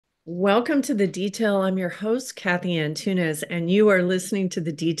Welcome to The Detail. I'm your host, Cathy Antunes, and you are listening to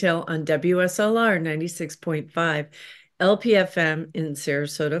The Detail on WSLR 96.5 LPFM in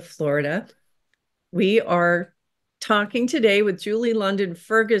Sarasota, Florida. We are talking today with Julie London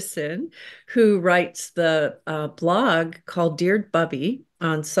Ferguson, who writes the blog called Dear Bubby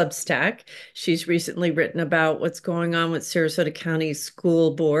on Substack. She's recently written about what's going on with Sarasota County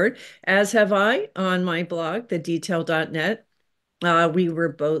School Board, as have I on my blog, thedetail.net. We were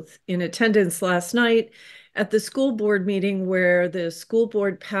both in attendance last night at the school board meeting where the school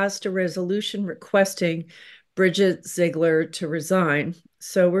board passed a resolution requesting Bridget Zeigler to resign.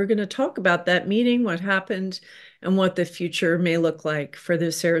 So we're going to talk about that meeting, what happened, and what the future may look like for the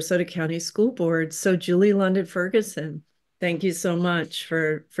Sarasota County School Board. So Julie London Ferguson, thank you so much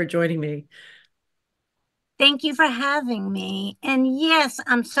for joining me. Thank you for having me. And yes,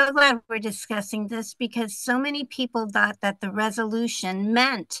 I'm so glad we're discussing this because so many people thought that the resolution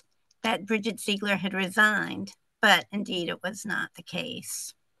meant that Bridget Zeigler had resigned, but indeed it was not the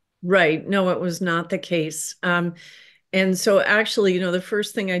case. Right. No, it was not the case. And so actually, the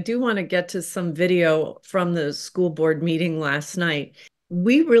first thing I do want to get to some video from the school board meeting last night.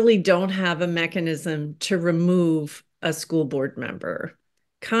 We really don't have a mechanism to remove a school board member,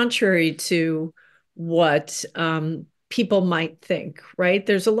 contrary to what people might think, right?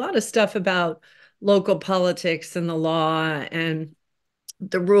 There's a lot of stuff about local politics and the law and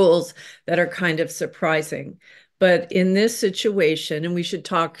the rules that are kind of surprising. But in this situation, and we should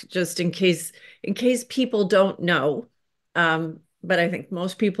talk just in case people don't know, but I think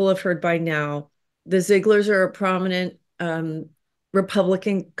most people have heard by now, the Zieglers are a prominent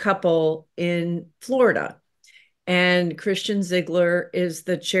Republican couple in Florida. And Christian Ziegler is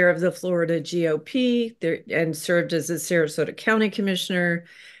the chair of the Florida GOP and served as a Sarasota County Commissioner.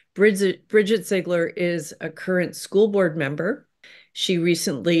 Bridget Zeigler is a current school board member. She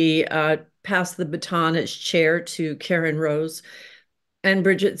recently passed the baton as chair to Karen Rose. And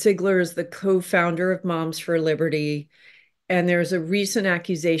Bridget Zeigler is the co-founder of Moms for Liberty. And there's a recent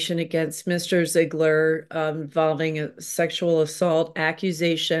accusation against Mr. Zeigler involving a sexual assault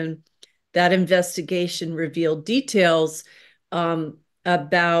accusation. That investigation revealed details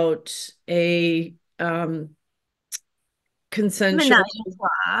about a consensual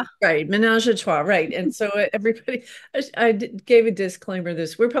menage a trois, right? And so everybody, I gave a disclaimer.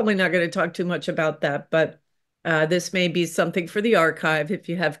 We're probably not going to talk too much about that, but this may be something for the archive if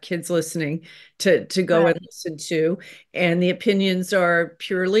you have kids listening to go and listen to. And the opinions are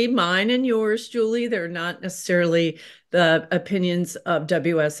purely mine and yours, Julie. They're not necessarily the opinions of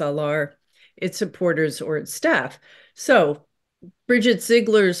WSLR, its supporters, or its staff. So Bridget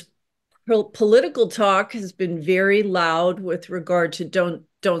Zeigler's political talk has been very loud with regard to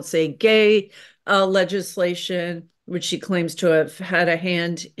don't say gay legislation, which she claims to have had a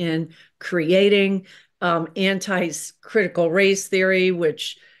hand in creating, anti-critical race theory,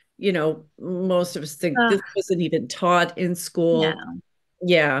 which most of us think this wasn't even taught in school. No.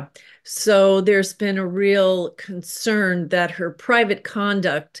 Yeah. So there's been a real concern that her private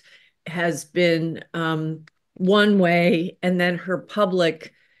conduct has been one way, and then her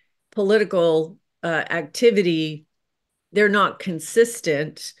public political activity, they're not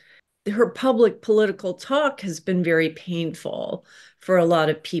consistent. Her public political talk has been very painful for a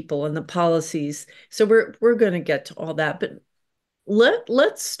lot of people and the policies. So we're going to get to all that, but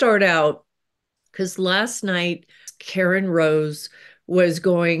let's start out because last night Karen Rose was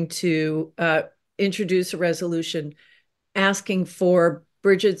going to introduce a resolution asking for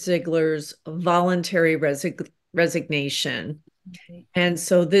Bridget Zeigler's voluntary resignation. Okay. And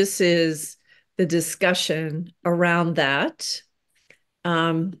so this is the discussion around that.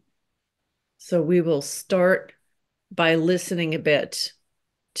 So we will start by listening a bit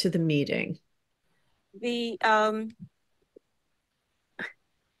to the meeting. I'm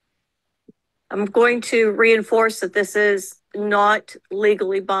going to reinforce that this is not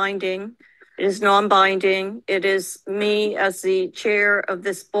legally binding. It is non-binding. It is me as the chair of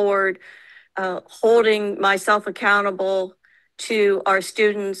this board holding myself accountable to our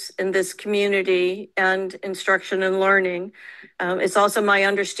students in this community and instruction and learning. It's also my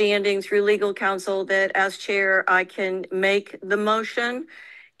understanding through legal counsel that as chair, I can make the motion,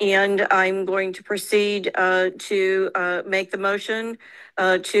 and I'm going to proceed to make the motion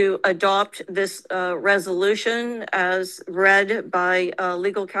to adopt this resolution as read by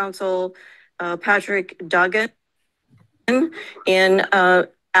legal counsel Patrick Duggan, and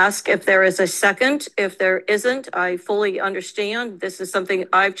ask if there is a second. If there isn't, I fully understand. This is something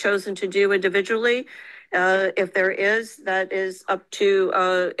I've chosen to do individually, If there is, that is up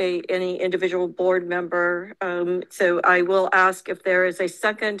to any individual board member. So I will ask if there is a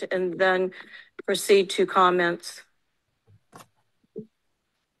second and then proceed to comments.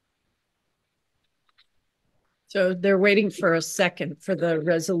 So they're waiting for a second for the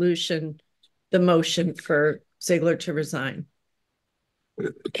resolution, the motion for Ziegler to resign.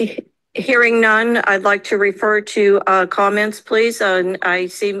 Hearing none, I'd like to refer to comments, please. I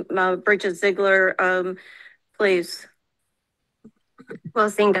see Bridget Zeigler, please. Well,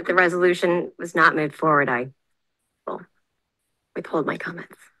 seeing that the resolution was not moved forward, I will withhold my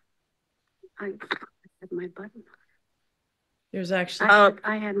comments. I had my button. There's actually...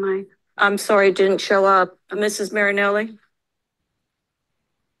 I had my... I'm sorry, it didn't show up. Mrs. Marinelli?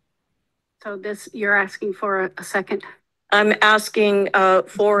 So you're asking for a second? I'm asking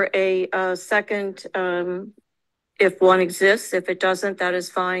for a second if one exists. If it doesn't, that is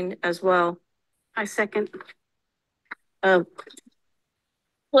fine as well. I second.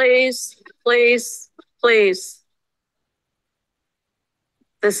 Please, please, please.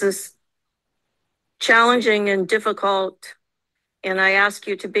 This is challenging and difficult, and I ask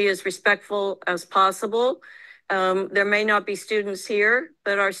you to be as respectful as possible. There may not be students here,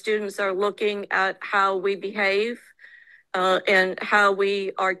 but our students are looking at how we behave and how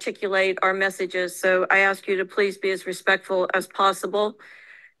we articulate our messages. So I ask you to please be as respectful as possible.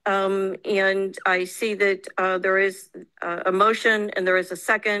 And I see that there is a motion and there is a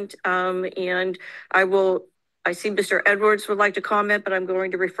second. And I see Mr. Edwards would like to comment, but I'm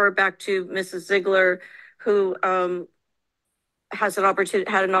going to refer back to Mrs. Ziegler, who had an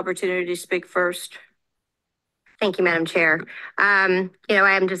opportunity to speak first. Thank you, Madam Chair. I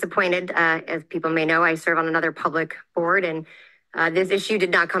am disappointed. As people may know, I serve on another public board, and this issue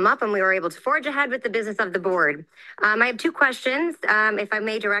did not come up, and we were able to forge ahead with the business of the board. I have two questions, if I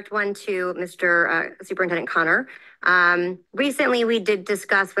may direct one to Mr. Superintendent Connor. Recently, we did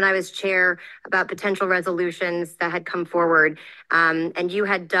discuss when I was chair about potential resolutions that had come forward, and you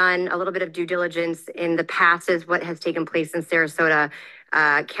had done a little bit of due diligence in the past as what has taken place in Sarasota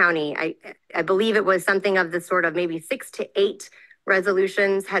County. I believe it was something of the sort of maybe 6 to 8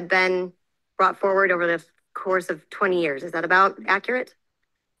 resolutions had been brought forward over the course of 20 years. Is that about accurate?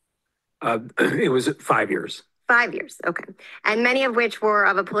 It was 5 years. 5 years, okay. And many of which were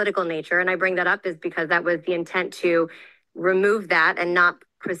of a political nature. And I bring that up is because that was the intent to remove that and not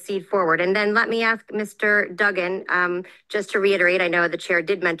proceed forward. And then let me ask Mr. Duggan, just to reiterate, I know the chair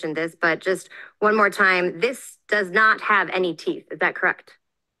did mention this, but just one more time, this does not have any teeth. Is that correct?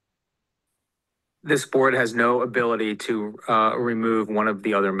 This board has no ability to remove one of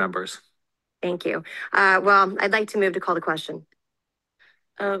the other members. Thank you. Well, I'd like to move to call the question.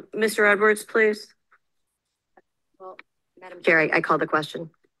 Mr. Edwards, please. Well, Madam Chair, I call the question.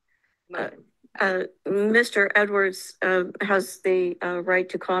 Mr. Edwards has the right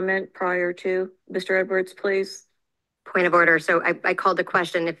to comment prior to. Mr. Edwards, please. Point of order. So I called the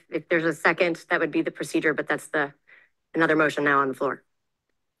question. If there's a second, that would be the procedure, but that's another motion now on the floor.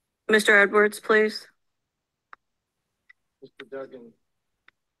 Mr. Edwards, please. Mr. Duggan.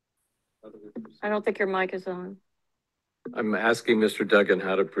 I don't think your mic is on. I'm asking Mr. Duggan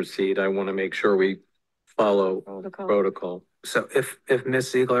how to proceed. I want to make sure we follow protocol. So if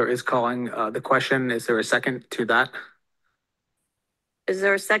Ms. Ziegler is calling the question, is there a second to that? Is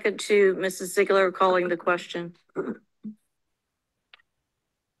there a second to Mrs. Ziegler calling the question?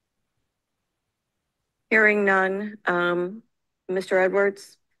 Hearing none. Mr.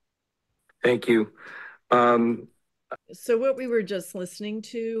 Edwards. Thank you. So what we were just listening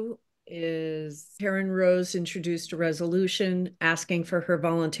to is Karen Rose introduced a resolution asking for her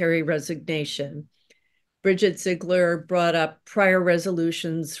voluntary resignation. Bridget Zeigler brought up prior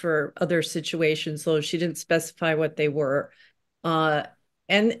resolutions for other situations, though she didn't specify what they were. And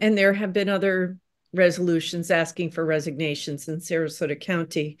there have been other resolutions asking for resignations in Sarasota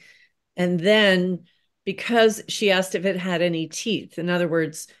County. And then because she asked if it had any teeth, in other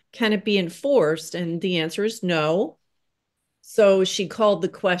words, can it be enforced? And the answer is no. So she called the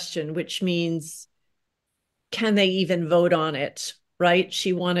question, which means, can they even vote on it, right?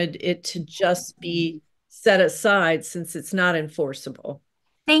 She wanted it to just be set aside since it's not enforceable.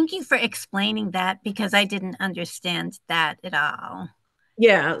 Thank you for explaining that, because I didn't understand that at all.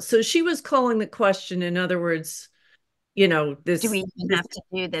 Yeah, so she was calling the question, in other words, this... Do we even have to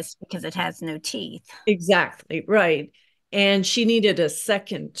do this because it has no teeth? Exactly, right. And she needed a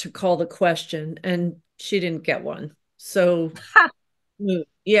second to call the question, and she didn't get one. So,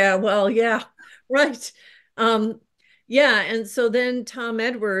 yeah, well, yeah, right. Yeah, and so then Tom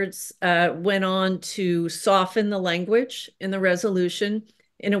Edwards went on to soften the language in the resolution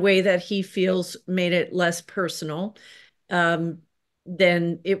in a way that he feels made it less personal than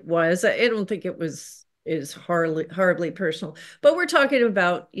it was. I don't think it was is horribly personal, but we're talking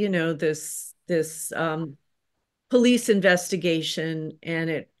about, you know, this police investigation,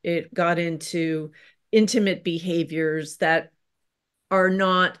 and it got into intimate behaviors that are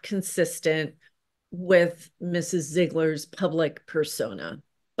not consistent with Mrs. Ziegler's public persona.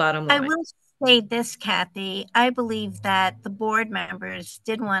 Bottom I line. will say this, Cathy. I believe that the board members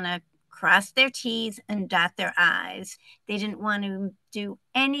did want to cross their T's and dot their I's. They didn't want to do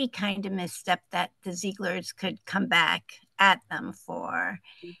any kind of misstep that the Zieglers could come back at them for.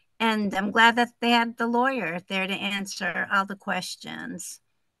 And I'm glad that they had the lawyer there to answer all the questions.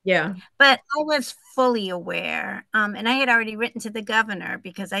 Yeah. But I was fully aware, and I had already written to the governor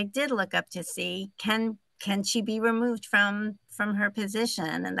because I did look up to see can she be removed from her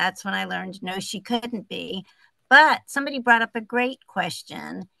position, and that's when I learned no, she couldn't be. But somebody brought up a great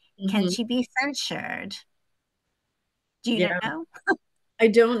question: can she be censured? Do you know? I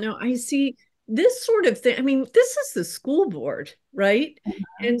don't know. I see this sort of thing. I mean, this is the school board, right?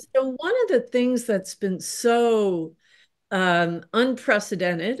 And so one of the things that's been so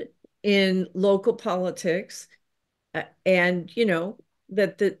unprecedented in local politics, and you know,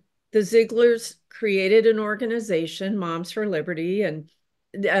 that the Zieglers created an organization, Moms for Liberty, and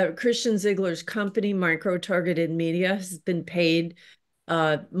Christian Ziegler's company, Micro Targeted Media, has been paid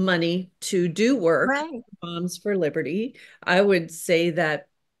money to do work, right. Moms for Liberty. I would say that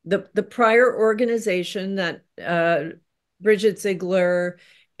the prior organization that Bridget Zeigler,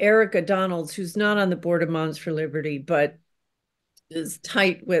 Erica Donalds, who's not on the board of Moms for Liberty, but is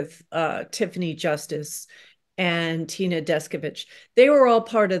tight with Tiffany Justice and Tina Deskovich. They were all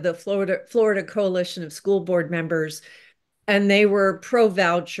part of the Florida Coalition of School Board members, and they were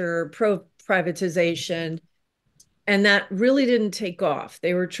pro-voucher, pro-privatization, and that really didn't take off.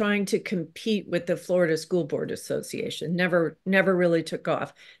 They were trying to compete with the Florida School Board Association. Never really took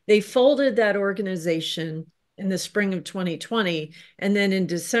off. They folded that organization in the spring of 2020, and then in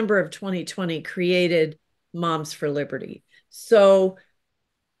December of 2020 created Moms for Liberty. So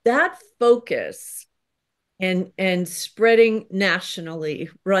that focus and spreading nationally,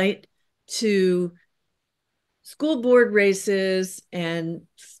 right, to school board races and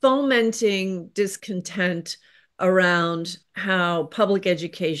fomenting discontent around how public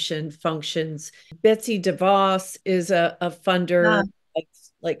education functions. Betsy DeVos is a funder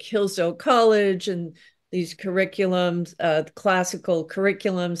like Hillsdale College and these curriculums, classical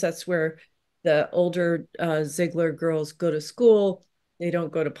curriculums. That's where the older Ziegler girls go to school. They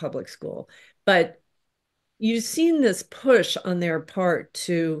don't go to public school. But you've seen this push on their part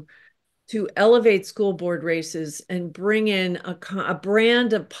to elevate school board races and bring in a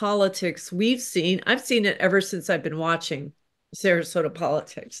brand of politics I've seen it ever since I've been watching Sarasota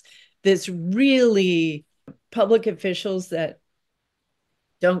politics. This really public officials that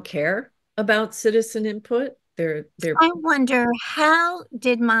don't care about citizen input. I wonder, how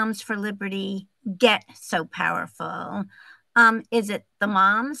did Moms for Liberty get so powerful? Is it the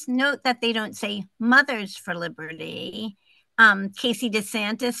moms? Note that they don't say Mothers for Liberty. Casey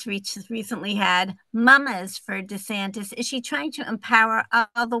DeSantis recently had Mamas for DeSantis. Is she trying to empower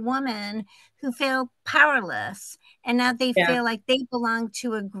all the women who feel powerless, and now they feel like they belong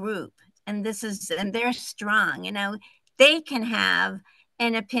to a group, and they're strong? You know, they can have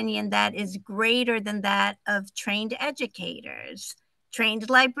an opinion that is greater than that of trained educators, trained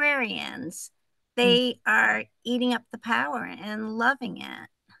librarians. They are eating up the power and loving it.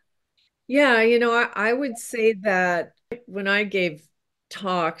 Yeah, you know, I would say that when I gave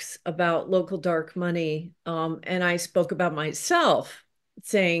talks about local dark money, and I spoke about myself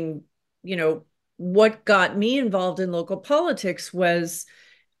saying, you know, what got me involved in local politics was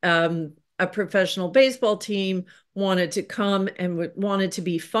a professional baseball team wanted to come and wanted to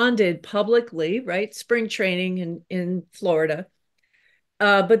be funded publicly, right? Spring training in Florida.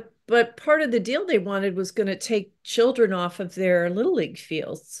 But part of the deal they wanted was going to take children off of their Little League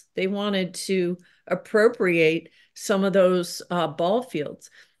fields. They wanted to appropriate some of those ball fields.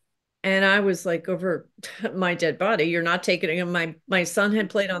 And I was like, over my dead body, you're not taking him. My son had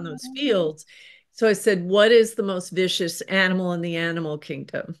played on those fields. So I said, what is the most vicious animal in the animal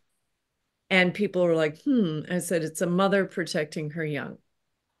kingdom? And people were like, I said, it's a mother protecting her young.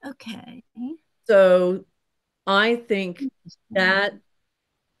 Okay. So I think that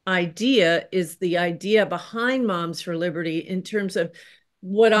idea is the idea behind Moms for Liberty in terms of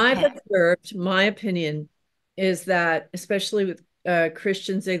what I've observed. My opinion is that, especially with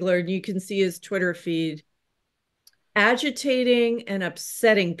Christian Ziegler, and you can see his Twitter feed, agitating and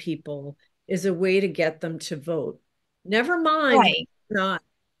upsetting people is a way to get them to vote. Never mind not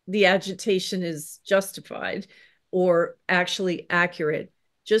the agitation is justified or actually accurate.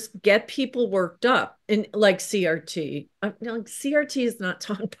 Just get people worked up. And like CRT, like CRT is not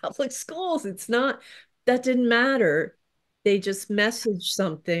taught in public schools. It's not, that didn't matter. They just message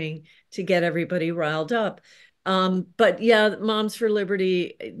something to get everybody riled up. But yeah, Moms for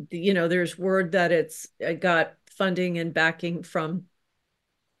Liberty, there's word that it's got funding and backing from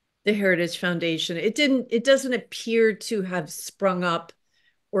the Heritage Foundation. It doesn't appear to have sprung up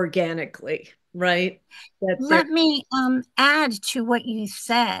organically, right? Let me add to what you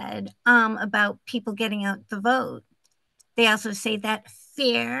said about people getting out the vote. They also say that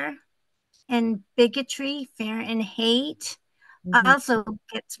fear and bigotry, fear and hate also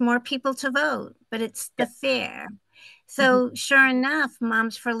gets more people to vote, but it's the fear. So sure enough,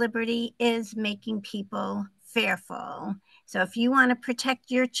 Moms for Liberty is making people fearful. So if you want to protect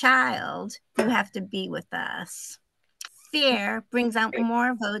your child, you have to be with us. Fear brings out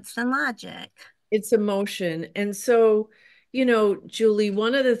more votes than logic. It's emotion. And so, Julie,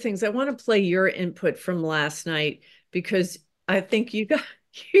 one of the things I want to play your input from last night, because I think you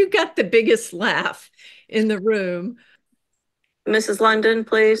got the biggest laugh in the room. Mrs. London,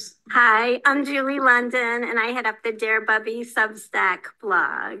 please. Hi, I'm Julie London, and I head up the Dare Bubby Substack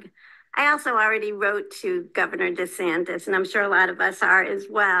blog. I also already wrote to Governor DeSantis, and I'm sure a lot of us are as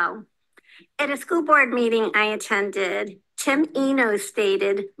well. At a school board meeting I attended, Tim Eno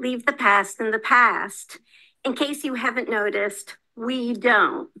stated, "Leave the past in the past." In case you haven't noticed, we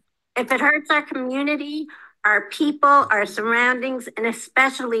don't. If it hurts our community, our people, our surroundings, and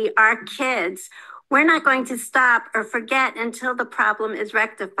especially our kids, we're not going to stop or forget until the problem is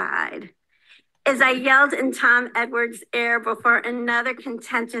rectified. As I yelled in Tom Edwards' ear before another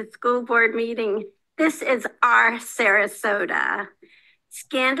contentious school board meeting, this is our Sarasota.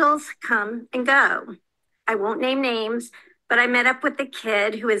 Scandals come and go. I won't name names, but I met up with a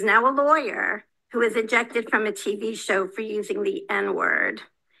kid who is now a lawyer who was ejected from a TV show for using the N-word.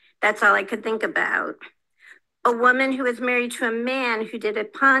 That's all I could think about. A woman who is married to a man who did a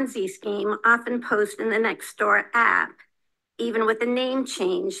Ponzi scheme often posts in the Nextdoor app. Even with a name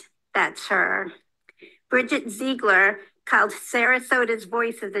change, that's her. Bridget Zeigler called Sarasota's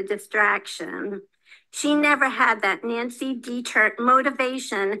voices a distraction. She never had that Nancy Dietrich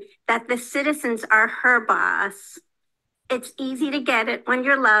motivation that the citizens are her boss. It's easy to get it when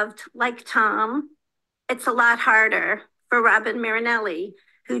you're loved, like Tom. It's a lot harder for Robin Marinelli,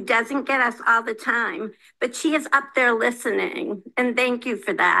 who doesn't get us all the time, but she is up there listening, and thank you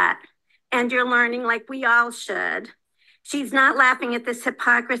for that. And you're learning like we all should. She's not laughing at this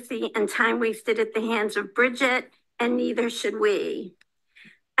hypocrisy and time wasted at the hands of Bridget, and neither should we.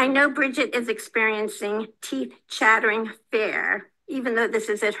 I know Bridget is experiencing teeth-chattering fear, even though this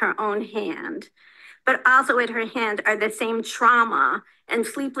is at her own hand. But also at her hand are the same trauma and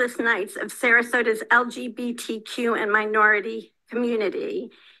sleepless nights of Sarasota's LGBTQ and minority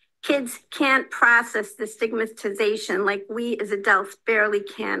community. Kids can't process the stigmatization like we as adults barely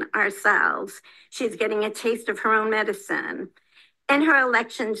can ourselves. She's getting a taste of her own medicine. In her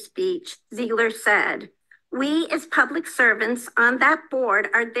election speech, Ziegler said, "We as public servants on that board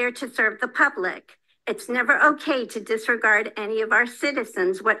are there to serve the public. It's never okay to disregard any of our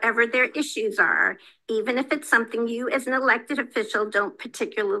citizens, whatever their issues are, even if it's something you as an elected official don't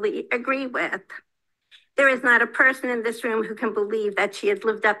particularly agree with." There is not a person in this room who can believe that she has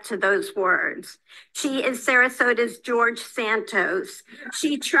lived up to those words. She is Sarasota's George Santos.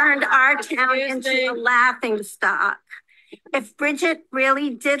 She turned our town into a laughing stock. If Bridget really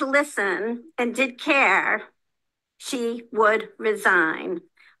did listen and did care, she would resign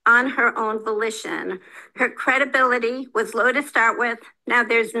on her own volition. Her credibility was low to start with. Now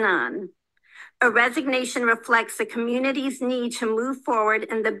there's none. A resignation reflects the community's need to move forward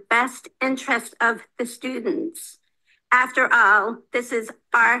in the best interest of the students. After all, this is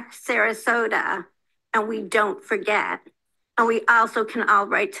our Sarasota, and we don't forget. And we also can all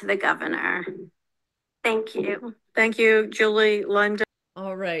write to the governor. Thank you. Thank you, Julie London.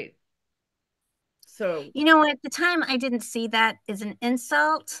 All right. So, at the time, I didn't see that as an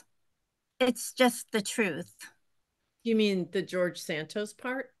insult. It's just the truth. You mean the George Santos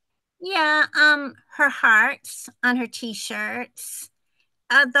part? Yeah, her hearts on her t-shirts.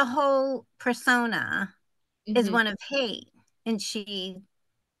 The whole persona is one of hate, and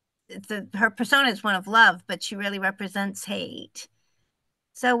her persona is one of love, but she really represents hate.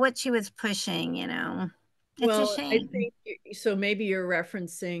 So what she was pushing, it's a shame. I think so. Maybe you're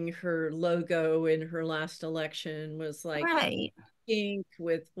referencing her logo in her last election was like pink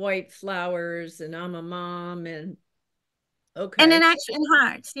with white flowers, and I'm a mom, and okay, and in action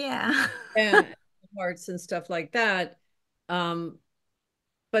hearts, yeah, and hearts and stuff like that.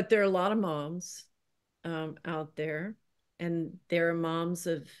 but there are a lot of moms out there, and there are moms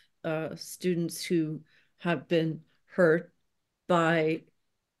of students who have been hurt by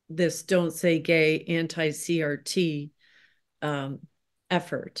this Don't Say Gay anti-CRT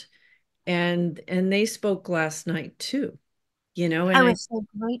effort. And they spoke last night too, and I was so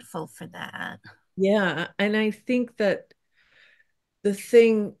grateful for that. Yeah, and I think that the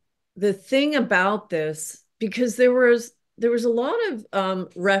thing about this, because there was a lot of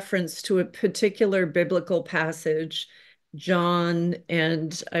reference to a particular biblical passage, John,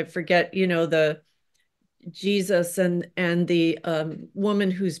 and I forget, the Jesus and the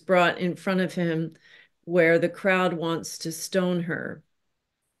woman who's brought in front of him, where the crowd wants to stone her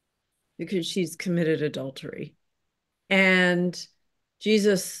because she's committed adultery. And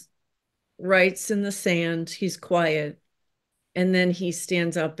Jesus writes in the sand, he's quiet, and then he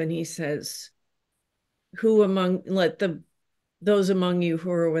stands up and he says, those among you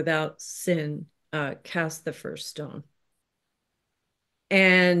who are without sin cast the first stone.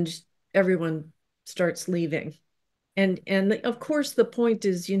 And everyone starts leaving. And of course, the point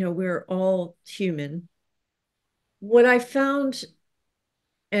is, we're all human. What I found,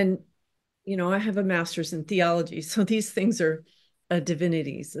 and, I have a master's in theology, so these things are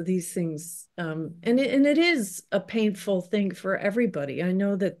divinities, these things, and it is a painful thing for everybody. I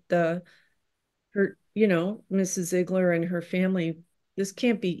know that Mrs. Ziegler and her family, this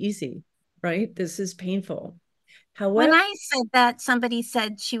can't be easy, right? This is painful. However, when I said that, somebody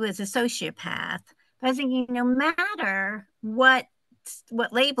said she was a sociopath. But I was thinking, no matter what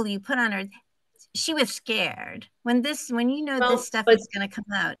label you put on her, she was scared when this stuff is going to come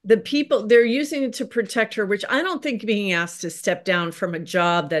out. The people, they're using it to protect her, which I don't think being asked to step down from a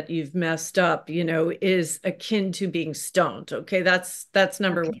job that you've messed up, is akin to being stoned. Okay, that's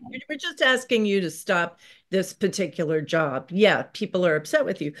number one. We're just asking you to stop this particular job. Yeah, people are upset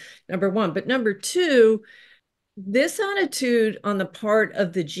with you, number one. But number two, this attitude on the part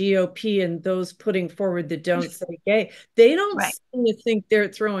of the GOP and those putting forward the Don't Say Gay, they don't seem to think they're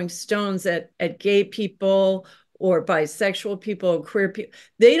throwing stones at gay people or bisexual people or queer people.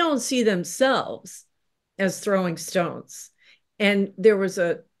 They don't see themselves as throwing stones. And there was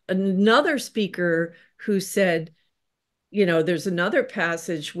another speaker who said, there's another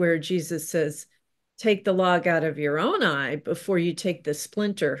passage where Jesus says, take the log out of your own eye before you take the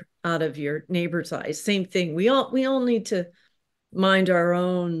splinter out of your neighbor's eye. Same thing. We all need to mind our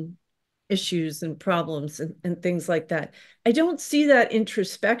own issues and problems and things like that. I don't see that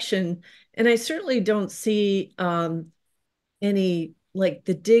introspection, and I certainly don't see any like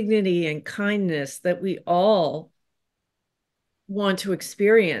the dignity and kindness that we all want to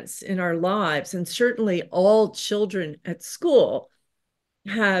experience in our lives. And certainly all children at school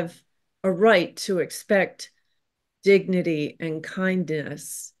have a right to expect dignity and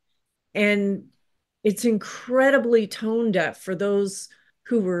kindness. And it's incredibly tone deaf for those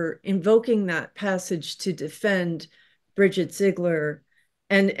who were invoking that passage to defend Bridget Zeigler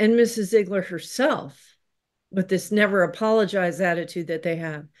and Mrs. Ziegler herself, with this never apologize attitude that they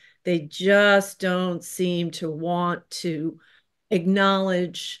have. They just don't seem to want to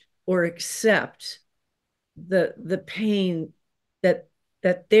acknowledge or accept the pain that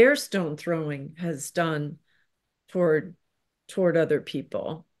their stone throwing has done toward other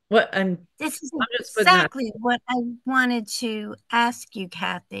people. This is exactly what I wanted to ask you,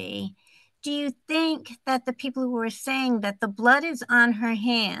 Cathy. Do you think that the people who were saying that the blood is on her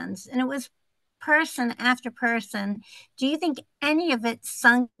hands, and it was person after person, do you think any of it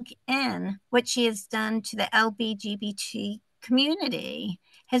sunk in what she has done to the LGBT community?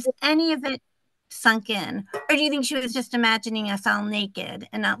 Has any of it sunk in? Or do you think she was just imagining us all naked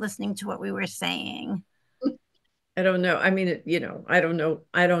and not listening to what we were saying? I don't know. I mean, I don't know.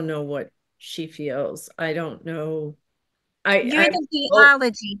 I don't know what she feels. I don't know. You're the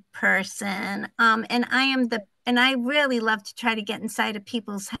theology person. And I really love to try to get inside of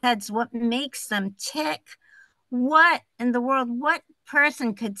people's heads. What makes them tick? What in the world, what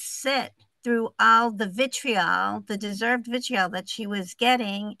person could sit through all the vitriol, the deserved vitriol that she was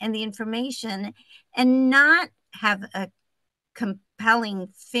getting and the information, and not have a compelling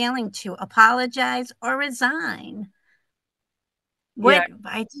feeling to apologize or resign?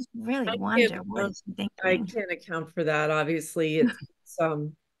 I just really wonder what is thinking. I can't account for that. Obviously, it's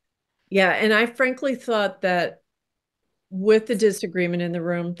and I frankly thought that with the disagreement in the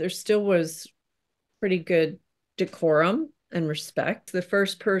room, there still was pretty good decorum and respect. The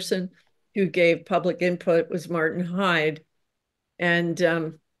first person who gave public input was Martin Hyde,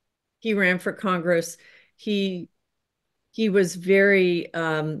 and he ran for Congress. He was very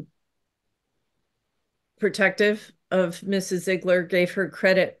protective of Mrs. Ziegler gave her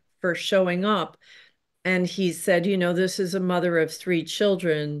credit for showing up. And he said, this is a mother of 3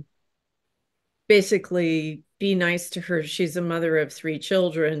 children. Basically, be nice to her. She's a mother of 3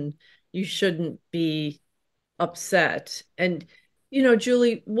 children. You shouldn't be upset. And,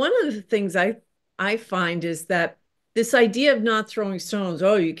 Julie, one of the things I find is that this idea of not throwing stones,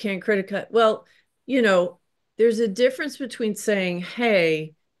 oh, you can't criticize. Well, there's a difference between saying,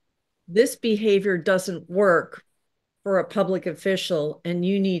 hey, this behavior doesn't work for a public official and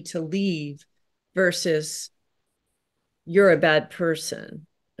you need to leave versus you're a bad person.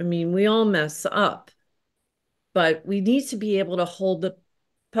 I mean, we all mess up, but we need to be able to hold the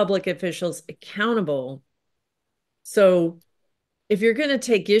public officials accountable. So if you're going to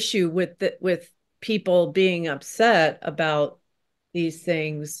take issue with people being upset about these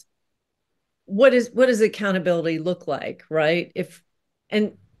things, what does accountability look like, right?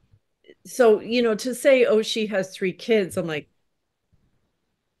 And so, to say, oh, she has 3 kids, I'm like,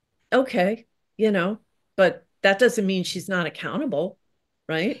 okay, but that doesn't mean she's not accountable,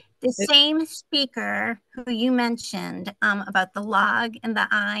 right? The same speaker who you mentioned about the log in the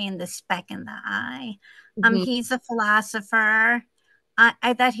eye and the speck in the eye, he's a philosopher.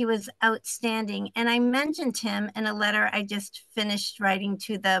 I thought he was outstanding. And I mentioned him in a letter I just finished writing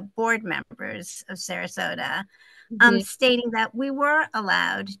to the board members of Sarasota, stating that we were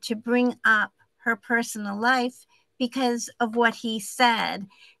allowed to bring up her personal life because of what he said,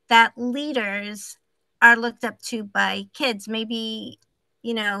 that leaders are looked up to by kids. Maybe,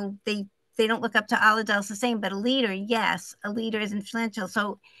 they don't look up to all adults the same, but a leader, yes, a leader is influential.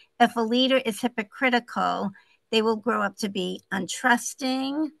 So if a leader is hypocritical, they will grow up to be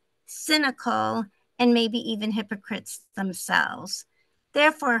untrusting, cynical, and maybe even hypocrites themselves.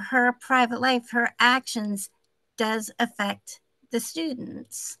 Therefore, her private life, her actions does affect the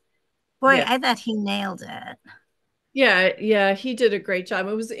students. Boy, yeah. I thought he nailed it. Yeah, he did a great job.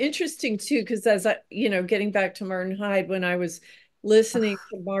 It was interesting too, because as I, getting back to Martin Hyde, when I was listening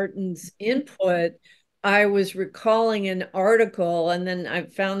to Martin's input, I was recalling an article, and then I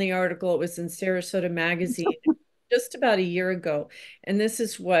found the article. It was in Sarasota Magazine just about a year ago. And this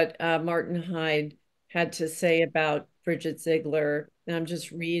is what Martin Hyde had to say about Bridget Zeigler. And I'm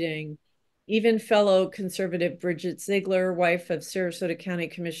just reading. Even fellow conservative Bridget Zeigler, wife of Sarasota County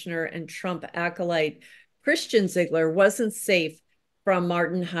Commissioner and Trump acolyte Christian Ziegler, wasn't safe from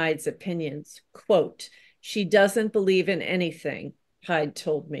Martin Hyde's opinions. Quote, she doesn't believe in anything, Hyde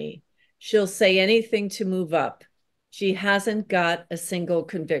told me. She'll say anything to move up. She hasn't got a single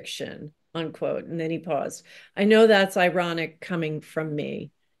conviction, unquote. And then he paused. I know that's ironic coming from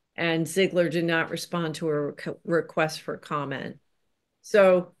me. And Ziegler did not respond to a request for comment.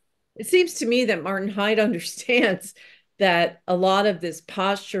 So it seems to me that Martin Hyde understands that a lot of this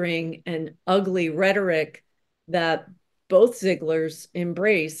posturing and ugly rhetoric that both Zieglers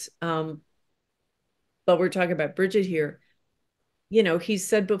embrace, but we're talking about Bridget here, he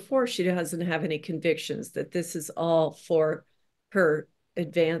said before she doesn't have any convictions, that this is all for her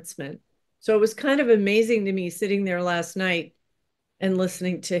advancement. So it was kind of amazing to me sitting there last night and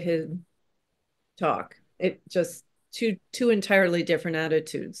listening to him talk. It just two entirely different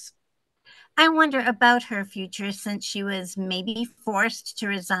attitudes. I wonder about her future, since she was maybe forced to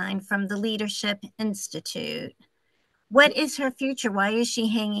resign from the Leadership Institute. What is her future? Why is she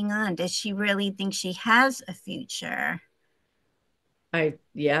hanging on? Does she really think she has a future? I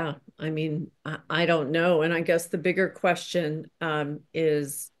mean, I don't know. And I guess the bigger question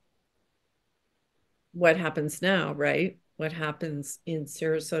is what happens now, right? What happens in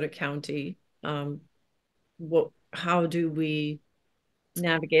Sarasota County? How do we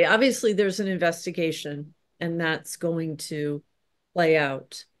navigate? Obviously, there's an investigation, and that's going to play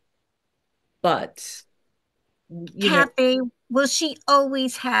out. But Cathy, will she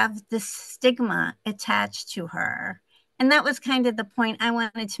always have the stigma attached to her? And that was kind of the point I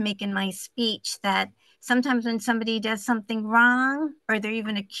wanted to make in my speech, that sometimes when somebody does something wrong, or they're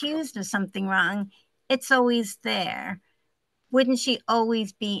even accused of something wrong, it's always there. Wouldn't she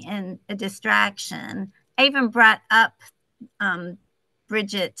always be in a distraction? I even brought up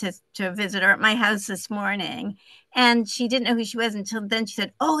Bridget to visit her at my house this morning, and she didn't know who she was until then. She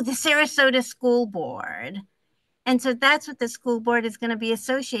said, oh, the Sarasota School Board. And so that's what the school board is going to be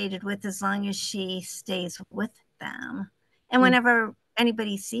associated with as long as she stays with them. And whenever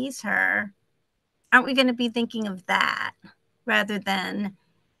anybody sees her, aren't we going to be thinking of that rather than,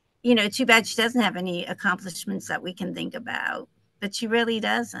 too bad she doesn't have any accomplishments that we can think about, but she really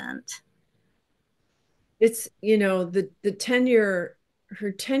doesn't. It's, the tenure,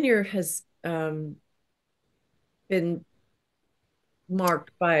 her tenure has been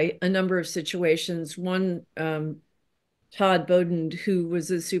marked by a number of situations. One Todd Bowden, who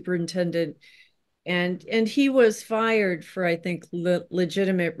was a superintendent, and he was fired for, I think,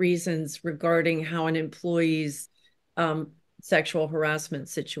 legitimate reasons regarding how an employee's sexual harassment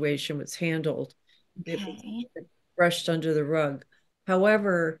situation was handled. Okay. It was brushed under the rug.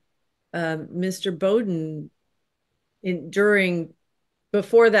 However, Mr. Bowden,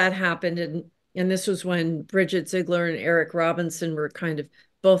 before that happened, and this was when Bridget Zeigler and Eric Robinson were kind of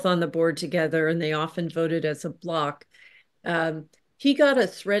both on the board together, and they often voted as a block. He got a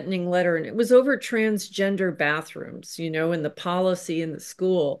threatening letter, and it was over transgender bathrooms, and the policy in the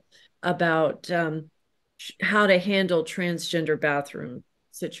school about how to handle transgender bathroom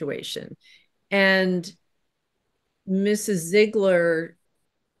situation. And Mrs. Ziegler,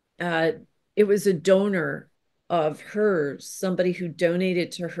 it was a donor of hers, somebody who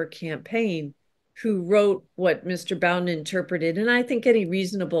donated to her campaign, who wrote what Mr. Bowden interpreted, and I think any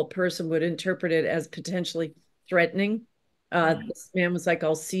reasonable person would interpret it as potentially threatening. This man was like,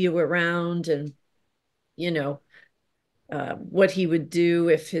 "I'll see you around," and what he would do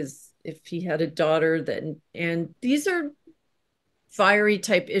if he had a daughter. And these are fiery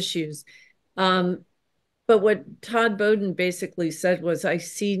type issues. But what Todd Bowden basically said was, "I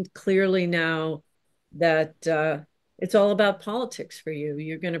see clearly now that it's all about politics for you.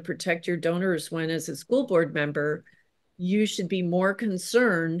 You're going to protect your donors when, as a school board member, you should be more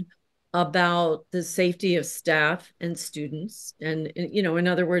concerned about the safety of staff and students. And, in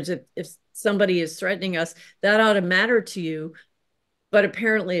other words, if somebody is threatening us, that ought to matter to you, but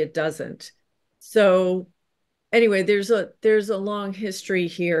apparently it doesn't." So anyway, there's a long history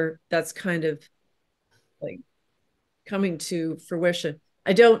here that's kind of like coming to fruition.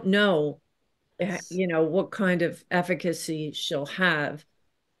 I don't know, what kind of efficacy she'll have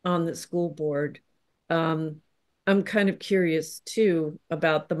on the school board. I'm kind of curious too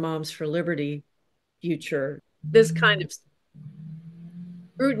about the Moms for Liberty future. This kind of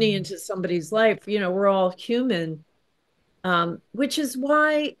scrutiny into somebody's life, we're all human, which is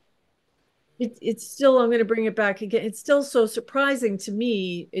why it's still, I'm going to bring it back again. It's still so surprising to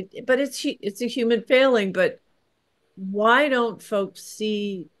me, but it's a human failing. But why don't folks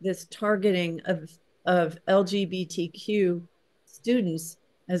see this targeting of LGBTQ students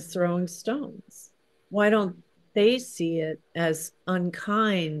as throwing stones? Why don't they see it as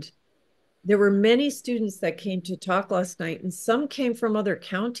unkind? There were many students that came to talk last night, and some came from other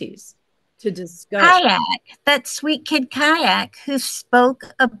counties to discuss. Kayak, that sweet kid Kayak, who spoke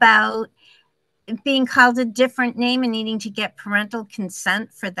about being called a different name and needing to get parental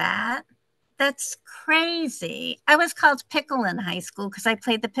consent for that. That's crazy. I was called Pickle in high school because I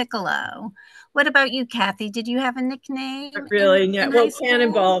played the piccolo. What about you, Cathy? Did you have a nickname? Really? Yeah. Well,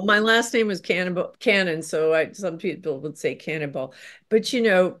 Cannonball. My last name was Cannon, so some people would say Cannonball. But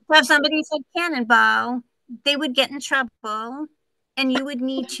if somebody said Cannonball, they would get in trouble, and you would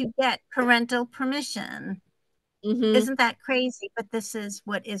need to get parental permission. Mm-hmm. Isn't that crazy? But this is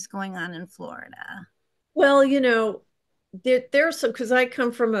what is going on in Florida. Well, there's some, because I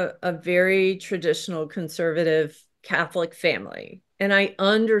come from a very traditional conservative Catholic family, and I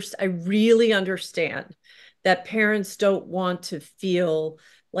really understand that parents don't want to feel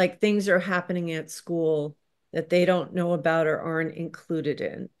like things are happening at school that they don't know about or aren't included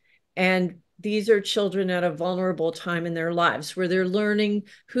in. And these are children at a vulnerable time in their lives where they're learning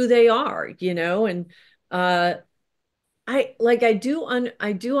who they are, and I do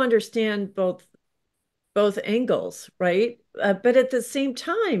understand both angles, right? But at the same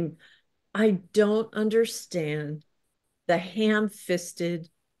time, I don't understand the ham-fisted,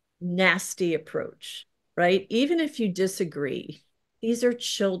 nasty approach, right? Even if you disagree, these are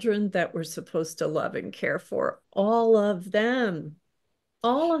children that we're supposed to love and care for, all of them,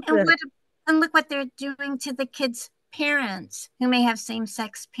 them. And look what they're doing to the kids' parents who may have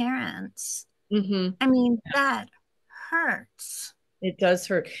same-sex parents. Mm-hmm. I mean, that hurts. It does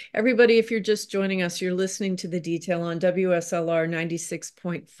hurt. Everybody, if you're just joining us, you're listening to The Detail on WSLR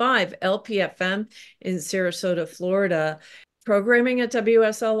 96.5 LPFM in Sarasota, Florida. Programming at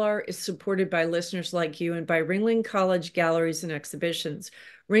WSLR is supported by listeners like you and by Ringling College Galleries and Exhibitions.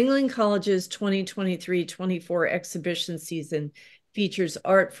 Ringling College's 2023-24 exhibition season features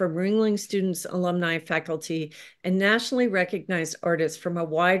art from Ringling students, alumni, faculty, and nationally recognized artists from a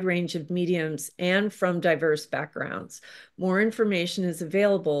wide range of mediums and from diverse backgrounds. More information is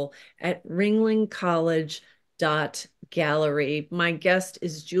available at ringlingcollege.gallery. My guest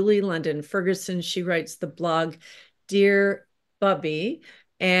is Julie London Ferguson. She writes the blog Dear Bubby,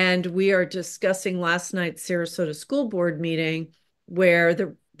 and we are discussing last night's Sarasota School Board meeting where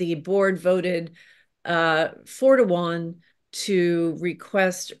the board voted 4-1 to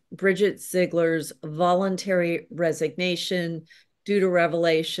request Bridget Zeigler's voluntary resignation due to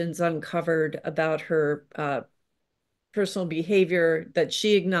revelations uncovered about her personal behavior that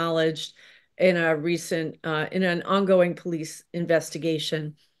she acknowledged in a recent, in an ongoing police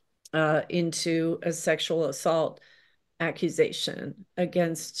investigation into a sexual assault accusation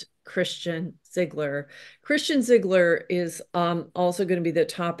against Christian Ziegler. Christian Ziegler is also going to be the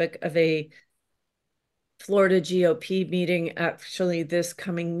topic of a Florida GOP meeting, actually this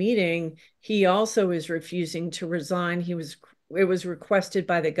coming meeting. He also is refusing to resign. It was requested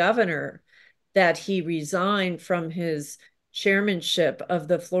by the governor that he resign from his chairmanship of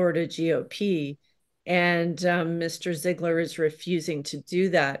the Florida GOP. And Mr. Ziegler is refusing to do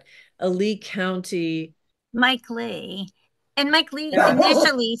that. A Lee County. Mike Lee. And Mike Lee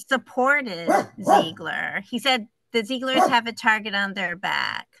initially supported Ziegler. He said the Zieglers have a target on their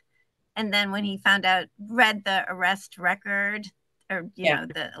back. And then when he found out, read the arrest record or, you know,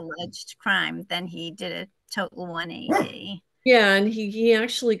 the alleged crime, then he did a total 180. Yeah, and he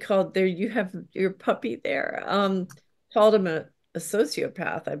actually called there, you have your puppy there, called him a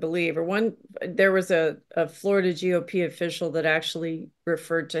sociopath, I believe, or there was a Florida GOP official that actually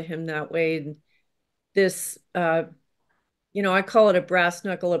referred to him that way. And this, you know, I call it a brass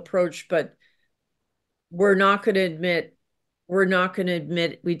knuckle approach, but we're not going to admit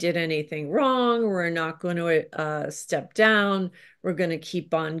we did anything wrong. We're not going to step down. We're going to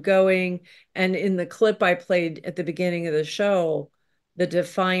keep on going. And in the clip I played at the beginning of the show, the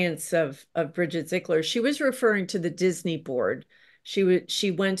defiance of Bridget Zeigler, she was referring to the Disney board.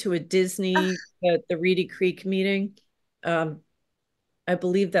 She went to a Disney at the Reedy Creek meeting. I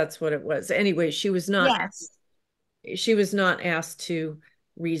believe that's what it was. Anyway, she was not asked to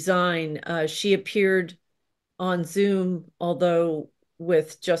resign. She appeared on Zoom, although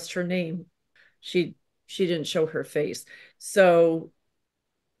with just her name. She didn't show her face. So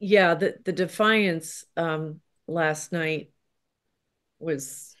yeah, the defiance last night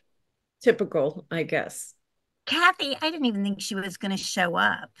was typical, I guess. Cathy, I didn't even think she was going to show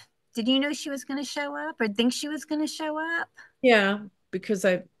up. Did you know she was going to show up or think she was going to show up? Yeah, because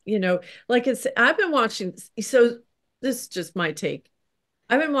I've been watching, so this is just my take.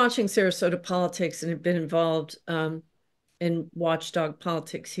 I've been watching Sarasota politics and have been involved in watchdogging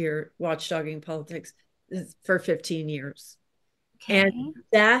politics for 15 years. Okay. And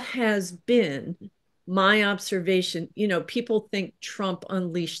that has been my observation. You know, people think Trump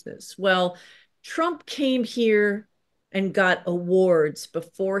unleashed this. Well, Trump came here and got awards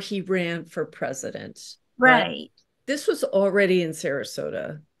before he ran for president. Right. This was already in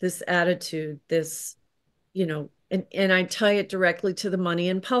Sarasota, this attitude, this, you know, and I tie it directly to the money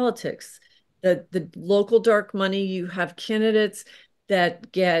in politics. The local dark money, you have candidates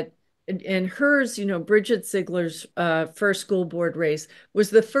that get, and hers, you know, Bridget Zeigler's first school board race was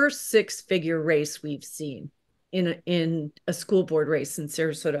the first six-figure race we've seen in a school board race in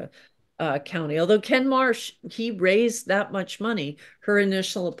Sarasota County. Although Ken Marsh, he raised that much money, her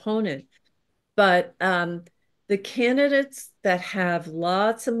initial opponent. But the candidates that have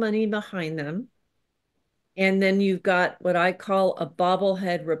lots of money behind them, and then you've got what I call a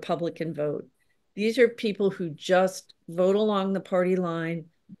bobblehead Republican vote. These are people who just vote along the party line.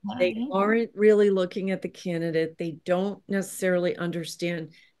 They aren't really looking at the candidate. They don't necessarily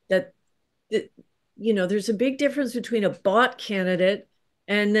understand that, you know, there's a big difference between a bought candidate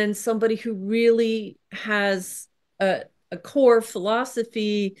and then somebody who really has a core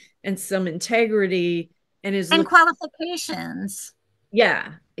philosophy and some integrity and qualifications.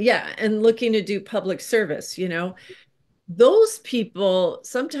 Yeah. And looking to do public service, you know, those people,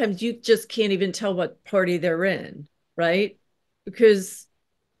 sometimes you just can't even tell what party they're in, right? Because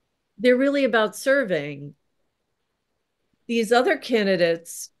they're really about serving. These other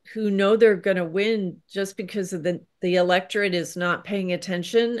candidates who know they're going to win just because of the electorate is not paying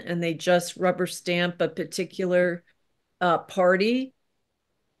attention and they just rubber stamp a particular party.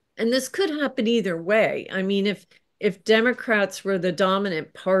 And this could happen either way. I mean, if Democrats were the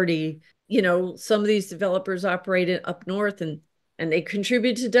dominant party, you know, some of these developers operated up north and they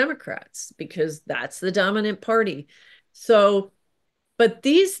contribute to Democrats because that's the dominant party. So, but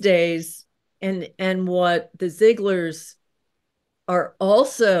these days, and what the Zeiglers are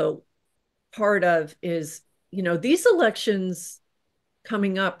also part of is, you know, these elections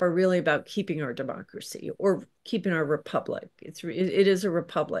coming up are really about keeping our democracy or keeping our republic. It is a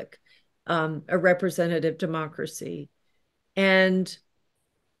republic, a representative democracy. And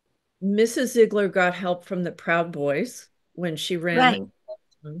Mrs. Ziegler got help from the Proud Boys when she ran.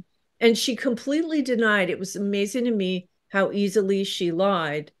 Right. And she completely denied. It was amazing to me how easily she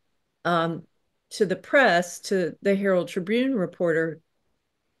lied. to the press, to the Herald Tribune reporter,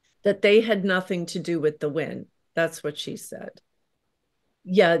 that they had nothing to do with the win. That's what she said.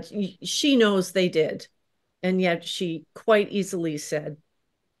 Yeah, she knows they did. And yet she quite easily said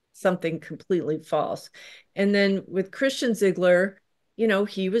something completely false. And then with Christian Ziegler, you know,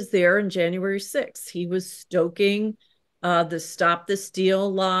 he was there on January 6th. He was stoking the Stop the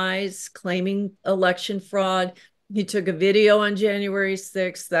Steal lies, claiming election fraud. He took a video on January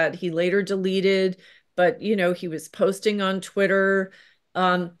 6th that he later deleted, but, you know, he was posting on Twitter.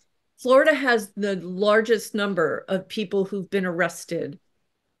 Florida has the largest number of people who've been arrested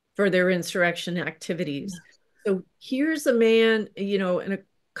for their insurrection activities. So here's a man, you know, and a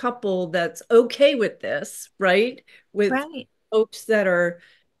couple that's okay with this, right? With folks that are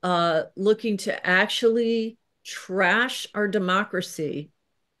looking to actually trash our democracy.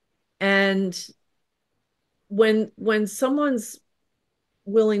 And when someone's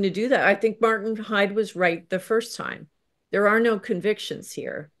willing to do that, I think Martin Hyde was right the first time. There are no convictions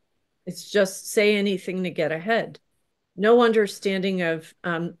here. It's just say anything to get ahead. No understanding of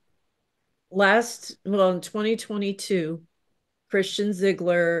in 2022, Christian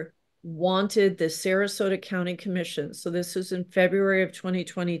Ziegler wanted the Sarasota County Commission, so this was in February of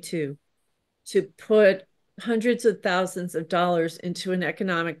 2022, to put hundreds of thousands of dollars into an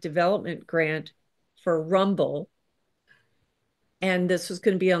economic development grant for Rumble. And this was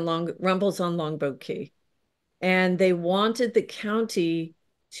going to be on Rumble's on Longboat Key. And they wanted the county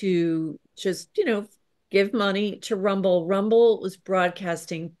to just, you know, give money to Rumble. Rumble was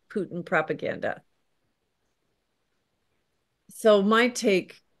broadcasting Putin propaganda. So my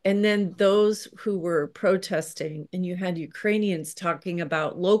take, and then those who were protesting, and you had Ukrainians talking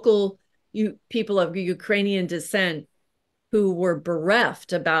about local people of Ukrainian descent who were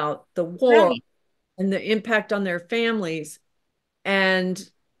bereft about the war and the impact on their families. And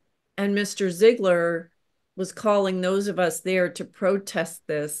Mr. Ziegler was calling those of us there to protest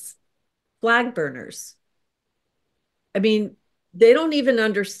this flag burners. I mean, they don't even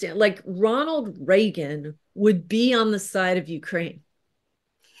understand. Like, Ronald Reagan would be on the side of Ukraine.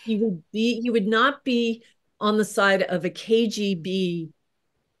 He would not be on the side of a KGB,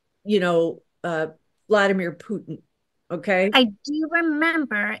 you know, Vladimir Putin. Okay. I do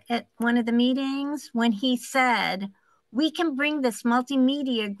remember at one of the meetings when he said, we can bring this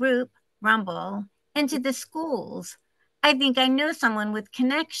multimedia group, Rumble, into the schools. I think I know someone with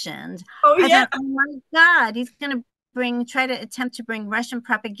connections. Oh, yeah. I thought, oh my God, he's going to try to attempt to bring Russian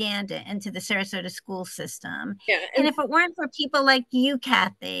propaganda into the Sarasota school system. Yeah, and if it weren't for people like you,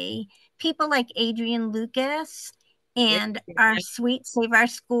 Cathy, people like Adrian Lucas and our sweet Save Our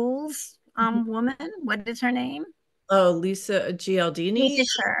Schools woman, what is her name? Oh, Lisa Gialdini. Lisa,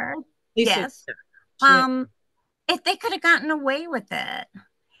 sure. Yes. If they could have gotten away with it,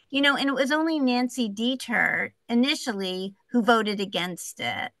 you know, and it was only Nancy Dieter initially who voted against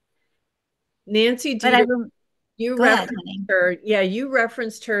it. Nancy Dieter, you referenced her. Yeah, you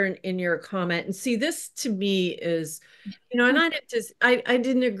referenced her in your comment. And see, this to me is, you know, and I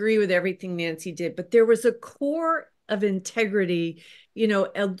didn't agree with everything Nancy did, but there was a core of integrity, you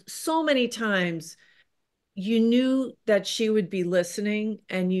know, so many times you knew that she would be listening,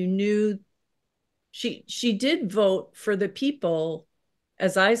 and you knew she did vote for the people,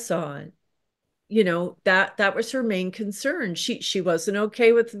 as I saw it. You know, that was her main concern. She wasn't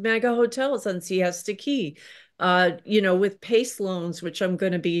okay with mega hotels on Siesta Key, you know, with PACE loans, which I'm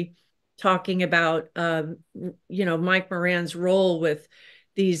going to be talking about, you know, Mike Moran's role with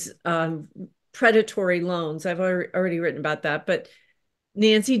these predatory loans. I've already written about that, but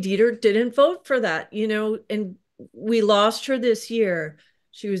Nancy Dieter didn't vote for that, you know, and we lost her this year.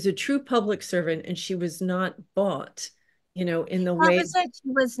 She was a true public servant, and she was not bought, you know, in the way. She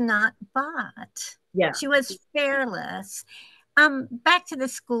was not bought. Yeah. She was fearless. Back to the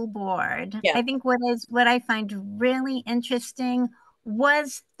school board. Yeah. I think what I find really interesting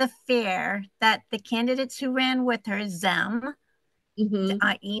was the fear that the candidates who ran with her, Enos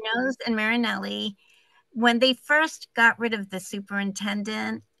and Marinelli, when they first got rid of the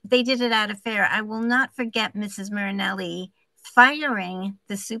superintendent, they did it out of fear. I will not forget Mrs. Marinelli firing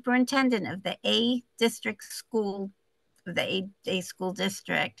the superintendent of the A school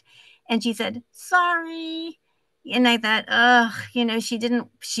district. And she said, sorry. And I thought, oh, you know, she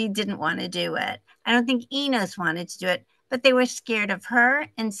didn't want to do it. I don't think Enos wanted to do it, but they were scared of her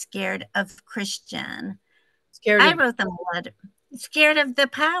and scared of Christian. I wrote them a letter, scared of the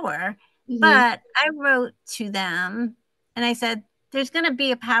power. But I wrote to them and I said, there's going to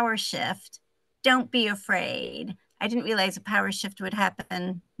be a power shift. Don't be afraid. I didn't realize a power shift would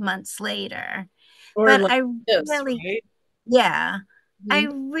happen months later. But I really, yeah. I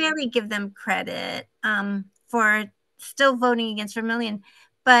really give them credit for still voting against Vermillion,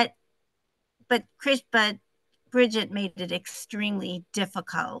 but Bridget made it extremely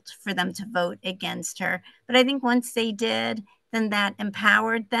difficult for them to vote against her. But I think once they did, then that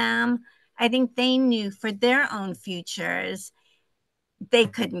empowered them. I think they knew for their own futures, they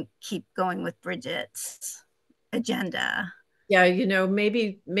couldn't keep going with Bridget's agenda. Yeah,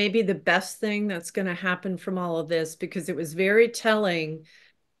 maybe the best thing that's going to happen from all of this, because it was very telling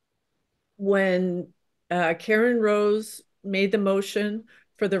when Karen Rose made the motion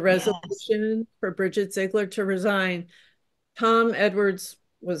for the resolution for Bridget Zeigler to resign. Tom Edwards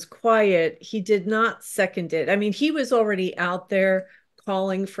was quiet. He did not second it. I mean, he was already out there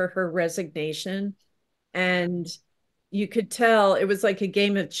calling for her resignation, and you could tell it was like a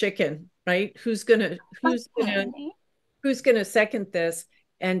game of chicken, right? Who's gonna second this?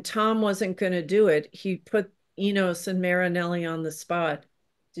 And Tom wasn't gonna do it. He put Enos and Marinelli on the spot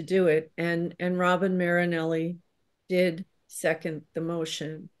to do it, and Robin Marinelli did second the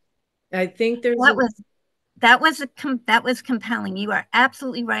motion. I think there's that was compelling. You are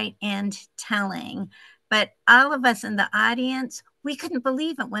absolutely right and telling. But all of us in the audience, we couldn't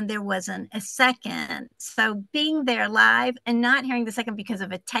believe it when there wasn't a second. So being there live and not hearing the second because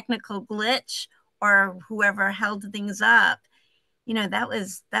of a technical glitch or whoever held things up, that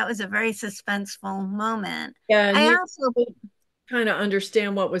was a very suspenseful moment. Yeah, I also kind of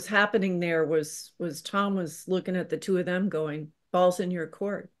understand what was happening there was Tom was looking at the two of them going, "Ball's in your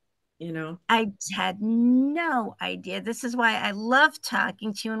court." I had no idea. This is why I love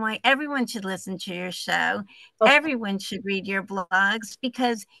talking to you and why everyone should listen to your show. Everyone should read your blogs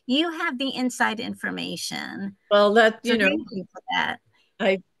because you have the inside information. Well, thank you for that.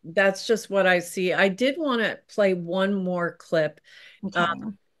 That's just what I see. I did want to play one more clip. Okay.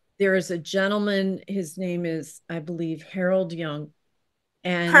 There is a gentleman, his name is, I believe, Harold Young.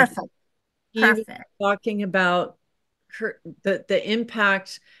 And Perfect. He was talking about the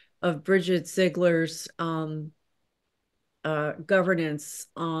impact of Bridget Zeigler's governance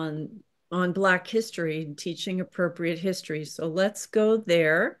on Black history and teaching appropriate history. So let's go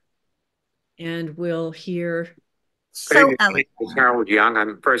there and we'll hear. So my name is Harold Young.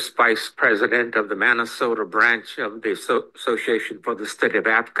 I'm first vice president of the Minnesota branch of the Association for the Study of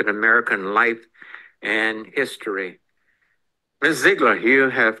African American Life and History. Ms. Ziegler, you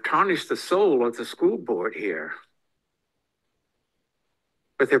have tarnished the soul of the school board here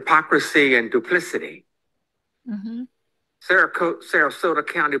with hypocrisy and duplicity. Mm-hmm. Sarasota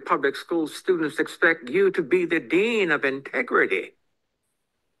County Public Schools students expect you to be the dean of integrity,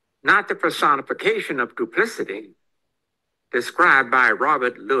 not the personification of duplicity, described by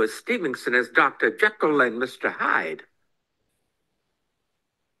Robert Louis Stevenson as Dr. Jekyll and Mr. Hyde.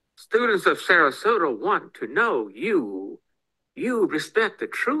 Students of Sarasota want to know you respect the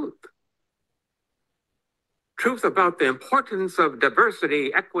truth. Truth about the importance of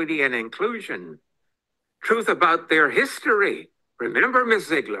diversity, equity, and inclusion. Truth about their history. Remember, Ms.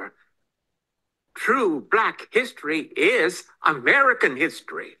 Ziegler, true Black history is American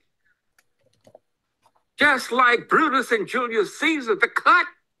history. Just like Brutus and Julius Caesar, the cut.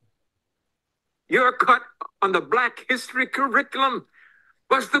 Your cut on the Black history curriculum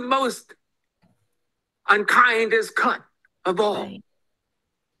was the most unkindest cut of all. Right.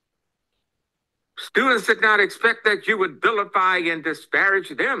 Students did not expect that you would vilify and disparage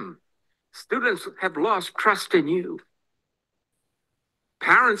them. Students have lost trust in you.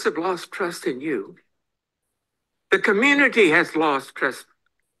 Parents have lost trust in you. The community has lost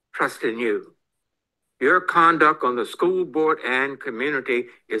trust in you. Your conduct on the school board and community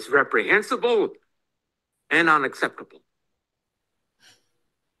is reprehensible and unacceptable.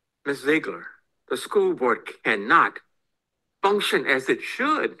 Ms. Ziegler, the school board cannot function as it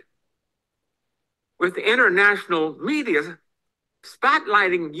should with international media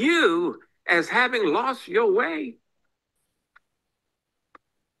spotlighting you as having lost your way.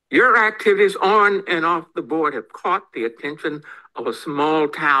 Your activities on and off the board have caught the attention of a small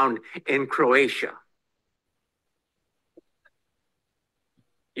town in Croatia.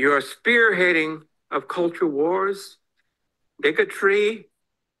 Your spearheading of culture wars, bigotry,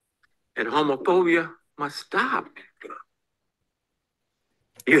 and homophobia must stop.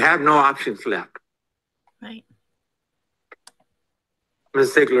 You have no options left. Right.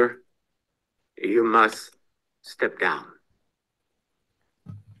 Ms. Ziegler, you must step down.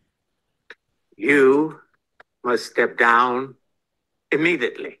 You must step down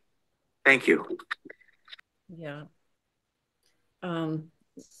immediately. Thank you. Yeah.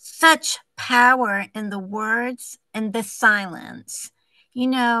 Such power in the words and the silence.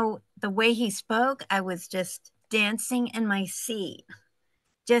 The way he spoke, I was just dancing in my seat.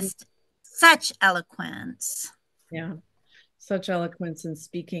 Just such eloquence. Yeah, such eloquence in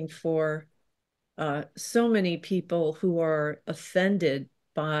speaking for so many people who are offended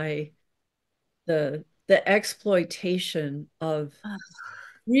by the exploitation of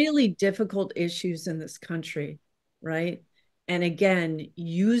really difficult issues in this country, right? And again,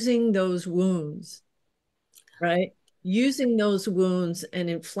 using those wounds, right? Using those wounds and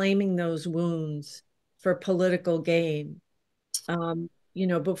inflaming those wounds for political gain.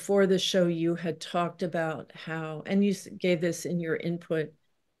 Before the show, you had talked about how, and you gave this in your input,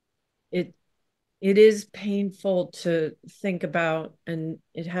 it it is painful to think about, and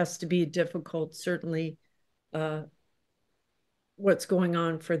it has to be difficult, certainly, uh, what's going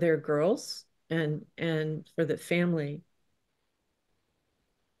on for their girls and for the family.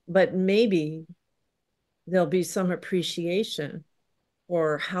 But maybe there'll be some appreciation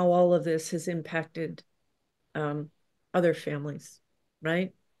for how all of this has impacted other families,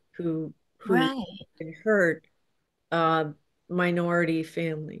 right? Who Right. been hurt, uh, minority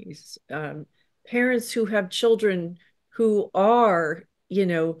families, parents who have children who are,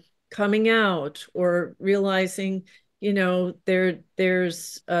 coming out or realizing,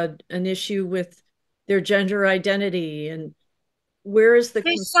 there's an issue with their gender identity, and where is the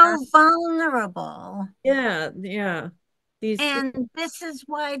They're so vulnerable. Yeah. And this is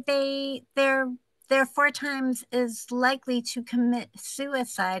why they're 4 times as likely to commit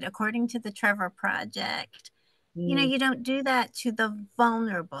suicide, according to the Trevor Project. You don't do that to the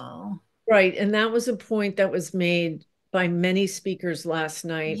vulnerable. Right. And that was a point that was made by many speakers last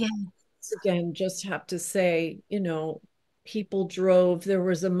night. Yeah. Again, just have to say, people drove. There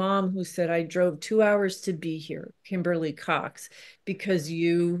was a mom who said, I drove 2 hours to be here, Kimberly Cox, because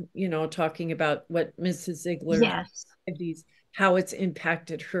talking about what Mrs. Ziegler, yes, how it's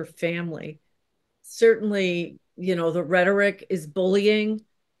impacted her family. Certainly, the rhetoric is bullying.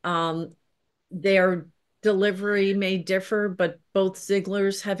 Their delivery may differ, but both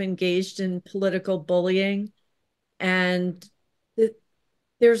Zieglers have engaged in political bullying, and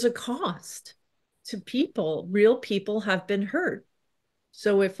there's a cost to people. Real people have been hurt.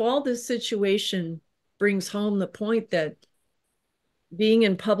 So if all this situation brings home the point that being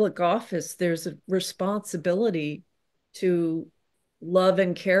in public office, there's a responsibility to love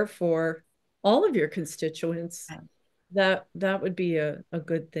and care for all of your constituents, that would be a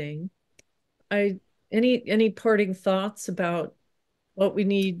good thing. Any parting thoughts about what we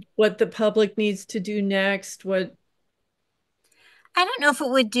need, what the public needs to do next? I don't know if it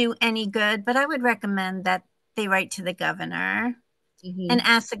would do any good, but I would recommend that they write to the governor and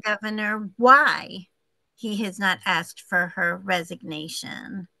ask the governor why he has not asked for her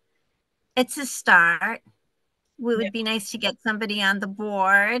resignation. It's a start. It would be nice to get somebody on the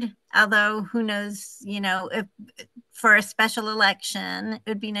board, although who knows, if for a special election, it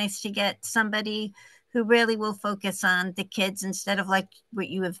would be nice to get somebody who really will focus on the kids instead of like what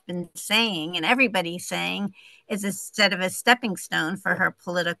you have been saying and everybody's saying is instead of a stepping stone for her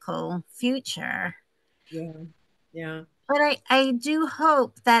political future. Yeah. But I do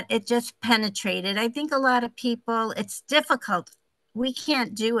hope that it just penetrated. I think a lot of people, it's difficult. We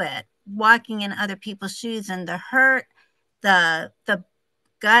can't do it walking in other people's shoes, and the hurt, the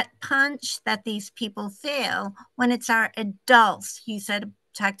gut punch that these people feel when it's our adults. You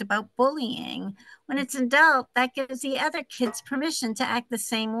talked about bullying. When it's adult, that gives the other kids permission to act the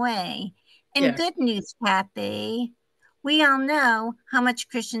same way. And good news, Cathy, we all know how much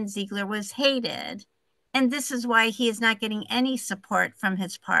Christian Ziegler was hated. And this is why he is not getting any support from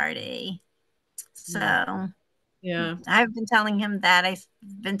his party. So I've been telling him that. I've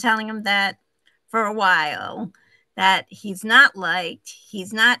been telling him that for a while, that he's not liked,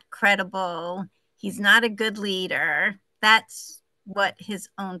 he's not credible, he's not a good leader. That's what his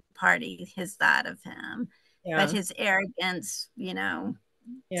own party has thought of him. But his arrogance,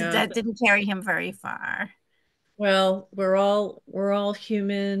 that didn't carry him very far. Well, we're all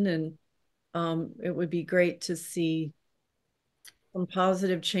human, and it would be great to see some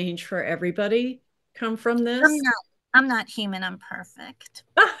positive change for everybody come from this. I'm not human, I'm perfect.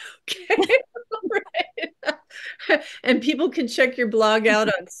 Okay. Right. And people can check your blog out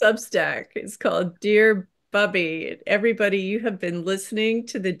on Substack. It's called Dear Bubby. Everybody, you have been listening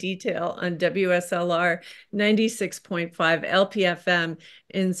to The Detail on WSLR 96.5 LPFM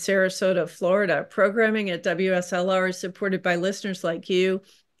in Sarasota, Florida. Programming at WSLR is supported by listeners like you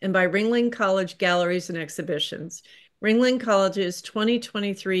and by Ringling College Galleries and Exhibitions. Ringling College's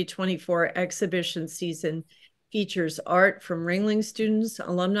 2023-24 exhibition season features art from Ringling students,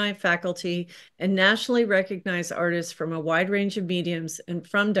 alumni, faculty, and nationally recognized artists from a wide range of mediums and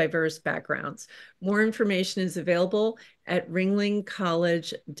from diverse backgrounds. More information is available at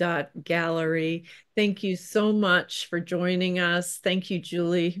ringlingcollege.gallery. Thank you so much for joining us. Thank you,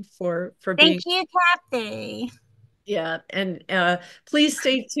 Julie, for being. Thank you, Cathy. Yeah, and please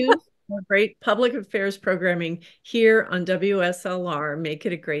stay tuned for great public affairs programming here on WSLR. Make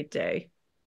it a great day.